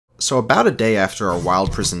So about a day after our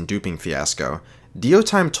wild prison duping fiasco,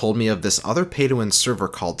 Diotime told me of this other pay-to-win server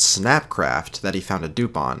called Snapcraft that he found a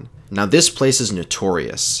dupe on. Now this place is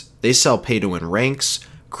notorious. They sell pay-to-win ranks,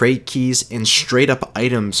 crate keys, and straight-up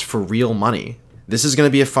items for real money. This is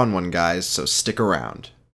gonna be a fun one, guys, so stick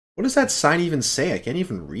around. What does that sign even say? I can't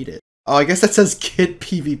even read it. Oh, I guess that says Kit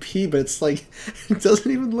PvP, but it's like, it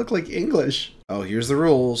doesn't even look like English. Oh, here's the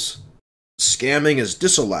rules. Scamming is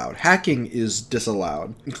disallowed. Hacking is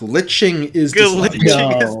disallowed. Glitching is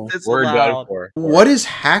disallowed. We're done for. What is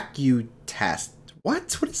hack you test?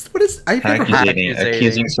 What? What is I've never heard.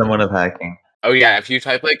 Accusing someone of hacking. Oh yeah, if you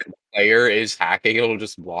type like player is hacking, it'll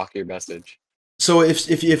just block your message. So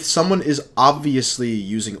if someone is obviously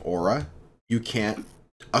using Aura, you can't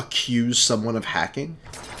accuse someone of hacking?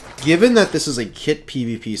 Given that this is a Kit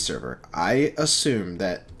PvP server, I assume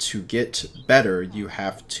that to get better, you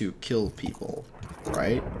have to kill people,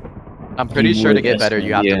 right? I'm pretty sure to get better,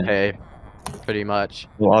 you have to pay, pretty much.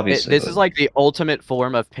 Well, obviously. This is like the ultimate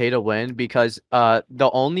form of pay to win because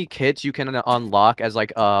the only kits you can unlock as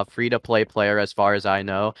like a free-to-play player, as far as I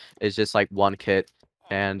know, is just like one kit,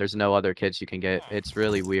 and there's no other kits you can get. It's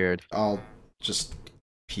really weird. I'll just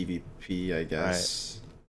PvP, I guess.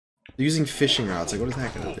 Using fishing rods, like what is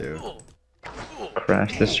that gonna do?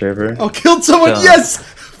 Crash the server. Oh, killed someone! Yes!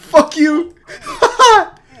 Fuck you!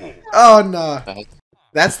 Oh, no.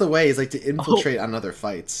 That's the way, is like to infiltrate on other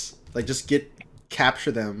fights. Like, just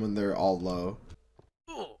capture them when they're all low.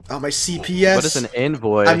 Oh, my CPS! What is an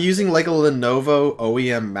envoy? I'm using like a Lenovo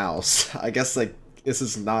OEM mouse. I guess like this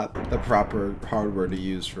is not the proper hardware to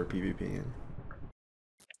use for PvP.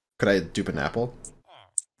 Could I dupe an apple?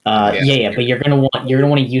 Yeah, but you're gonna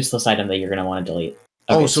want a useless item that you're gonna want to delete.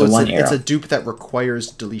 Okay, oh, so it's a a dupe that requires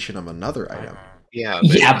deletion of another item. Yeah,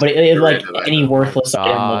 but it like any worthless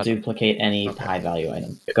item will duplicate any high value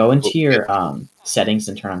item. Go into your settings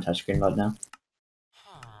and turn on touchscreen mode now.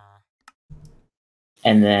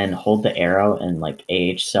 And then hold the arrow and like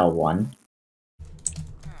AH cell 1.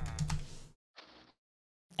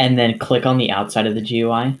 And then click on the outside of the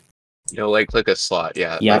GUI. You'll like click a slot,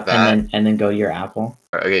 yeah. Yep, like that. and then go to your apple.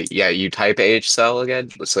 Okay, yeah, you type AH cell again.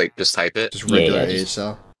 Let's like just type it. Just regular AH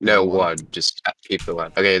cell. No, one. Just keep the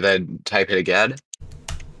one. Okay, then type it again.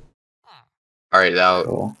 Alright, now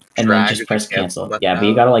cool. And then just press cancel. Yeah, but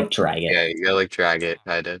you gotta like drag it. Yeah, you gotta like drag it,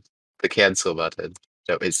 kind of. The cancel button.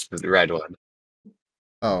 No, it's the red one.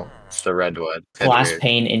 Oh. It's the red one. Class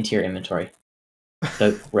pane into your inventory.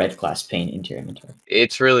 The red class pane into your inventory.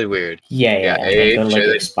 It's really weird. Yeah. AH, go to,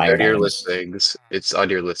 like, expired your items. listings. It's on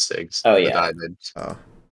your listings. Oh, the yeah. Diamonds. Oh.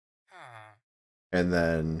 And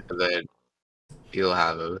then you'll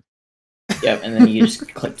have them. Yep, and then you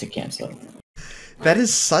just click to cancel. That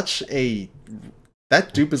is such a...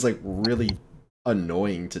 That dupe is like really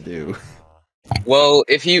annoying to do. Well,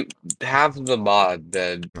 if you have the mod,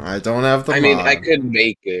 then... I don't have the mod. I mean, I could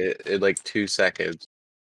make it in like 2 seconds.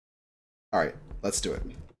 Alright, let's do it.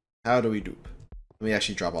 How do we dupe? Let me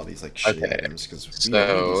actually drop all these like shitty items because we don't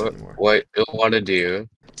need these anymore. What you'll want to do,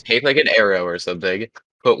 take like an arrow or something,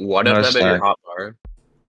 put one of them in your hotbar.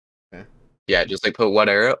 Okay. Yeah, just like put one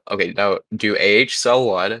arrow. Okay, now do AH cell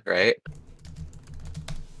 1, right?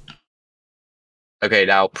 Okay,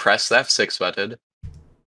 now press the F6 button.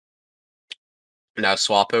 Now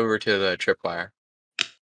swap over to the tripwire.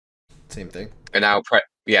 Same thing. And now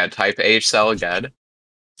type AH cell again.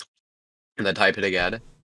 And then type it again.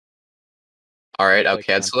 Alright, I'll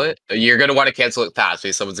cancel it. You're gonna want to cancel it fast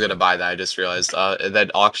because someone's gonna buy that, I just realized. And then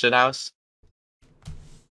auction house.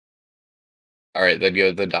 Alright, then go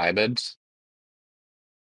to the diamonds.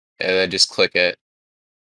 And then just click it.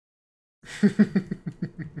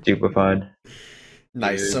 Stupefied.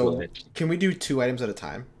 Nice. So, can we do 2 items at a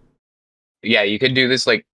time? Yeah, you can do this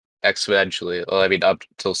like exponentially. Well, I mean, up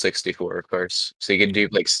till 64, of course. So you can do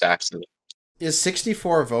like stacks of it. Is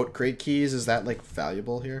 64 vote crate keys? Is that like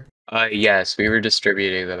valuable here? Yes, we were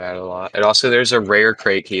distributing them out a lot. And also, there's a rare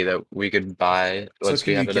crate key that we could buy once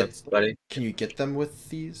we have enough money. Can you get them with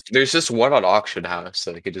these? There's just one on auction house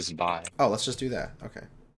that we could just buy. Oh, let's just do that. Okay.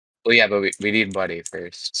 Well, yeah, but we need money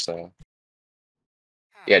first, so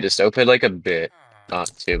yeah, just open like a bit,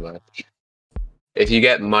 not too much. If you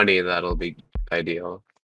get money, that'll be ideal.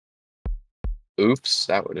 Oops,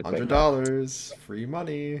 that would have been $100 free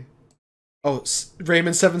money. Oh,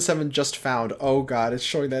 Raymond77 just found. Oh god, it's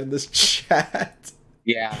showing that in this chat.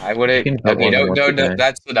 Yeah, I wouldn't. Okay, no,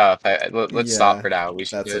 that's enough. Let's stop for now. We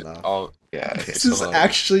should. That's enough. All, yeah. Okay, this is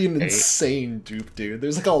actually an insane dupe, dude.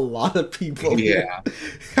 There's like a lot of people. Yeah.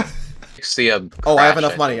 See oh, I have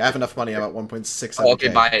enough money. I have enough money. I'm at 1.6. Oh, okay,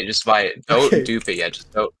 buy it. Just buy it. Don't dupe it yet.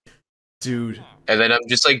 Just don't. Dude. And then I'm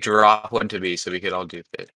just like drop one to me so we can all dupe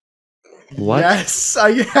it. What? Yes,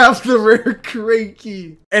 I have the rare crate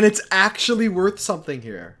key, and it's actually worth something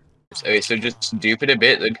here. Okay, so just dupe it a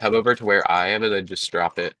bit, then come over to where I am, and then just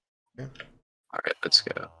drop it. Yeah. Alright, let's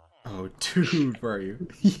go. Oh, dude, where are you?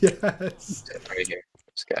 Yes. Right here.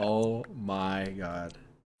 Let's go. Oh my god.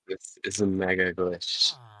 This is a mega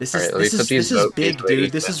glitch. This Alright, is let me this put is these this is vote keys big, where dude.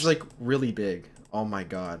 each This is is. like really big. Oh my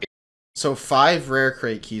god. So 5 rare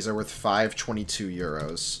crate keys are worth 522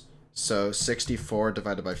 euros. So 64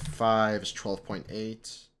 divided by 5 is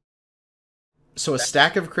 12.8. So a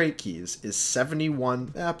stack of crate keys is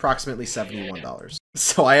approximately $71.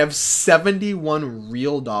 So I have 71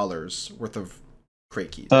 real dollars worth of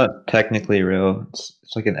crate keys. Not technically real. It's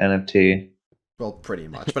like an NFT. Well, pretty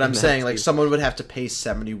much. But I'm saying, like, someone would have to pay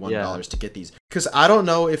 $71 to get these. Because I don't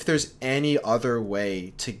know if there's any other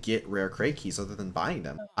way to get rare crate keys other than buying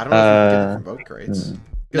them. I don't know if you can get them from vote crates.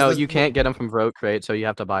 No, you can't get them from Road Crate, so you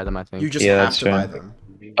have to buy them, I think. You just Yeah, have that's to true. buy them.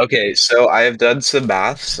 Okay, so I have done some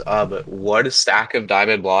maths. One stack of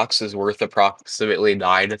diamond blocks is worth approximately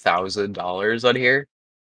 $9,000 on here.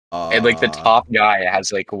 And like the top guy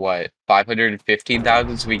has like what,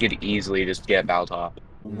 515,000, so we could easily just get Baltop.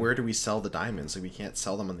 Where do we sell the diamonds? Like, we can't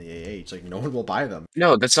sell them on the AH. Like, no one will buy them.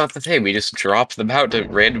 No, that's not the thing. We just drop them out to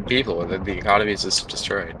random people, and then the economy is just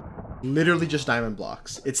destroyed. Literally just diamond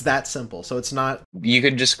blocks. It's that simple. So it's not... You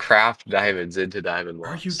could just craft diamonds into diamond Are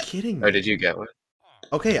blocks. you kidding me? Oh, did you get one?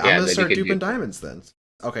 Okay, Yeah, I'm gonna then you start could duping dupe them. diamonds then.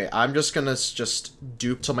 Okay, I'm just gonna just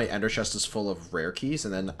dupe till my ender chest is full of rare keys,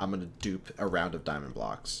 and then I'm gonna dupe a round of diamond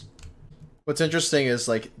blocks. What's interesting is,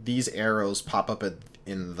 like, these arrows pop up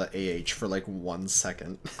in the AH for, like, 1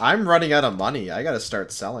 second. I'm running out of money. I gotta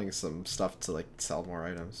start selling some stuff to, like, sell more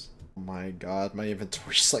items. Oh my god, my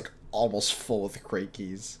inventory's, like, almost full with crate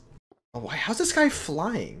keys. Oh, how's this guy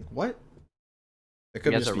flying? What? It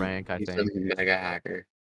He has just a be- rank, I He's a think. mega hacker.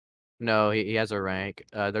 No, he has a rank.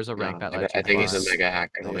 There's a rank No, that lets you I think he's fly. a mega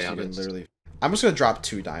hacker, I to be wish you didn't honest. literally... I'm just gonna drop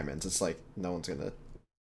 2 diamonds. It's like, no one's gonna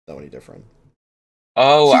know any different.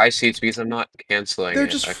 Oh, See- I see. It's because I'm not canceling They're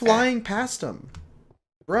it. just Okay. flying past them.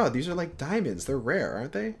 Bro, these are like diamonds. They're rare,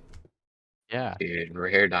 aren't they? Yeah, Dude,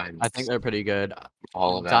 rare diamonds. I think they're pretty good.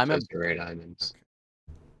 all of that. Diamond- Those are rare diamonds.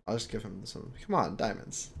 I'll just give him some. Come on,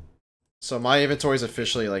 diamonds. So my inventory is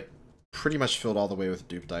officially like pretty much filled all the way with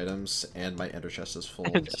duped items, and my ender chest is full.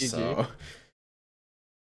 GG. So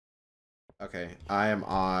okay, I am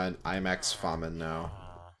on IMAX Famin now.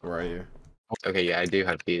 Where are you? Okay, yeah, I do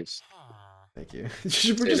have these. Thank you. I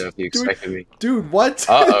didn't know if you expected me. Dude, what?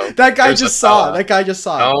 Uh-oh. That guy There's a just saw. fella. That guy just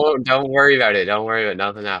saw. Don't worry about it. Don't worry about it.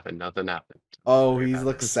 Nothing happened. Nothing happened. Oh, he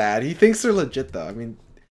looks sad. He thinks they're legit though. I mean,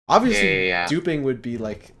 obviously, Yeah. duping would be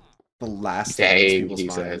like the last thing on these Dang, people's he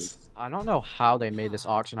minds. says. I don't know how they made this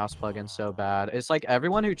auction house plugin so bad. It's like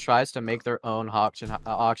everyone who tries to make their own auction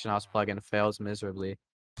house plugin fails miserably.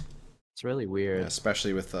 It's really Yeah, weird.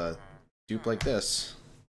 especially with a dupe like this.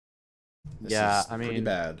 This Yeah, is I pretty mean-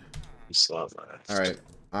 bad. Slow fast. All right,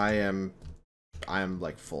 I am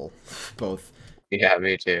like full, both. Yeah,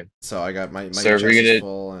 me too. So I got my So chest are we is gonna-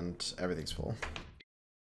 full and everything's full.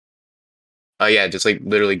 Oh yeah, just like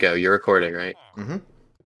literally go. You're recording, right? Mm-hmm.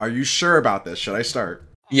 Are you sure about this? Should I start?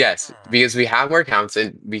 Yes, because we have more accounts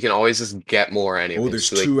and we can always just get more anyway. Oh, there's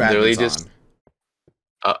So, like, 2 literally admins just.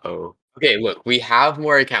 on. Uh-oh. Okay, look, we have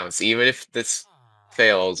more accounts. Even if this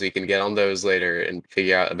fails, we can get on those later and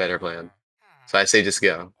figure out a better plan. So I say just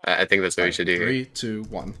go. I think that's what we should do here. 3, 2,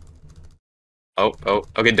 1. Oh,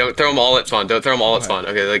 okay, don't throw them all at spawn. Don't throw them all at Okay. spawn.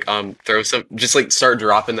 Okay, like, throw some, just like start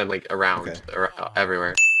dropping them like around, Okay.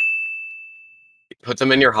 everywhere. Put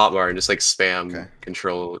them in your hotbar and just like spam Okay.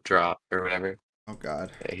 control drop or whatever. Oh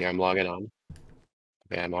god. Okay, here I'm logging on.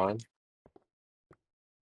 Okay, I'm on.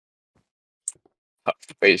 Oh,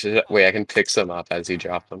 wait, I can pick some up as you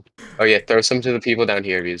drop them. Oh yeah, throw some to the people down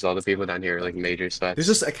here because all the people down here are like major sweats. There's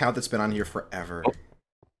this account that's been on here forever. Oh,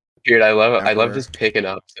 Dude, I love Ever. just picking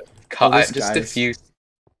up. All these Just a guys. few.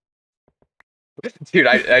 Dude,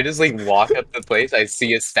 I just like walk up the place. I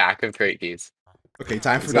see a stack of crate keys. Okay,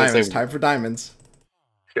 time for It's gonna diamonds. say- Time for diamonds.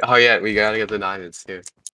 Oh yeah, we gotta get the diamonds too.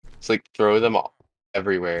 Just like throw them all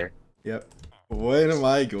everywhere. Yep. When am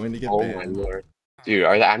I going to get Oh my banned? lord, dude,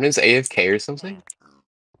 are the admins AFK or something?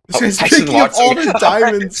 This Oh, guy's I just picking up watched all him. the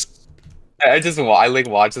diamonds. I like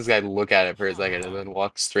watch this guy look at it for a second and then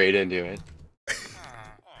walk straight into it.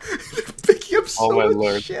 Picking up so Oh my much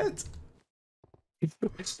lord. shit.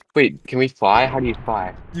 Wait, can we fly? How do you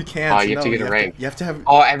fly? You can't. you have to no, get a rank. You have to have.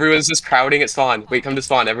 Oh, everyone's just crowding at spawn. Wait, come to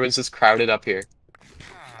spawn. Everyone's just crowded up here.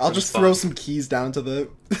 I'll just throw some keys down to the.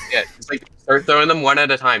 Yeah, just like start throwing them one at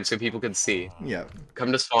a time so people can see. Yeah.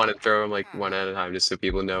 Come to spawn and throw them like one at a time just so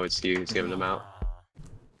people know it's you who's giving them out.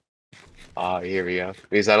 Oh, here we go.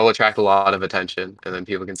 Because that'll attract a lot of attention, and then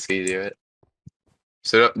people can see you do it.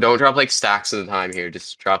 So don't drop like stacks at a time here.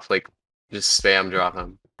 Just drop like, just spam drop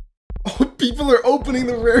them. Oh, people are opening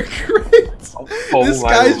the rare crates. Oh This my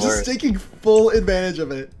guy's lord. just taking full advantage of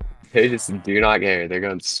it. They just do not care. They're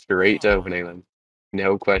going straight to opening them.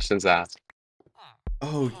 No questions asked.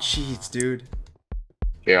 Oh, jeez, dude.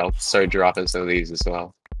 Here, I'll start dropping some of these as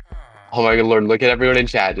well. Oh my good lord, look at everyone in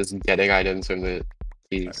chat just getting items from the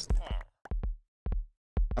keys.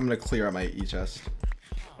 I'm gonna clear out my e-chest.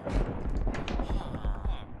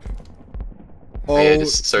 Oh, Yeah,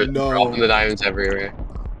 just start no. dropping the diamonds everywhere.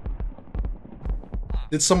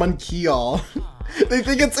 Did someone key all? They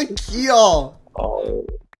think it's a key all. Oh,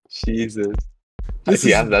 Jesus. This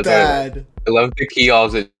Yeah, is that's bad. I love the key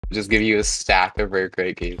alls that just give you a stack of rare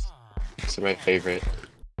crate keys. These are my favorite.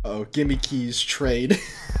 Oh, gimme keys, trade.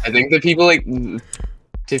 I think the people like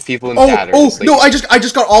to people in Oh, chat are oh, just, like, no, I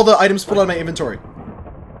just got all the items pulled out of my inventory.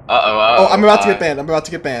 Uh-oh, Oh, I'm about to get banned. I'm about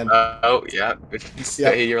to get banned. Oh, yeah.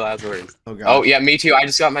 Say your last words. Oh, God. Oh, yeah, me too. I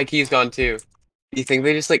just got my keys gone, too. You think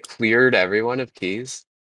they just, like, cleared everyone of keys?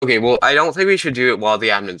 Okay, well, I don't think we should do it while the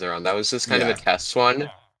admins are on. That was just kind of a test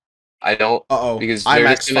one. I don't... Uh-oh. Because I'm they're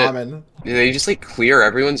Max just gonna... Farman. Do they just, like, clear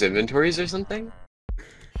everyone's inventories or something?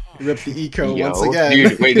 Rip the eco Yo, once again.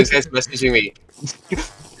 dude, wait, this guy's messaging me.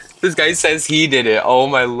 This guy says he did it. Oh,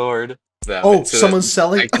 my lord. Oh, So someone's that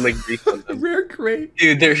selling I can, like, refund them. rare crate.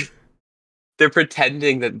 Dude, they're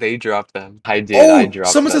pretending that they dropped them. I did. Oh, I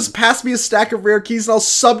dropped someone them. says pass me a stack of rare keys and I'll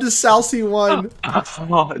sub to Salsy one.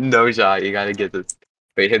 Oh, no shot. You gotta get this.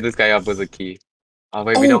 Wait, hit this guy up with a key. Oh,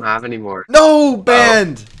 wait, we don't have any more. No,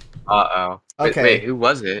 banned. Uh-oh. Okay. Wait, who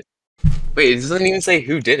was it? Wait, it doesn't even say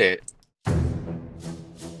who did it.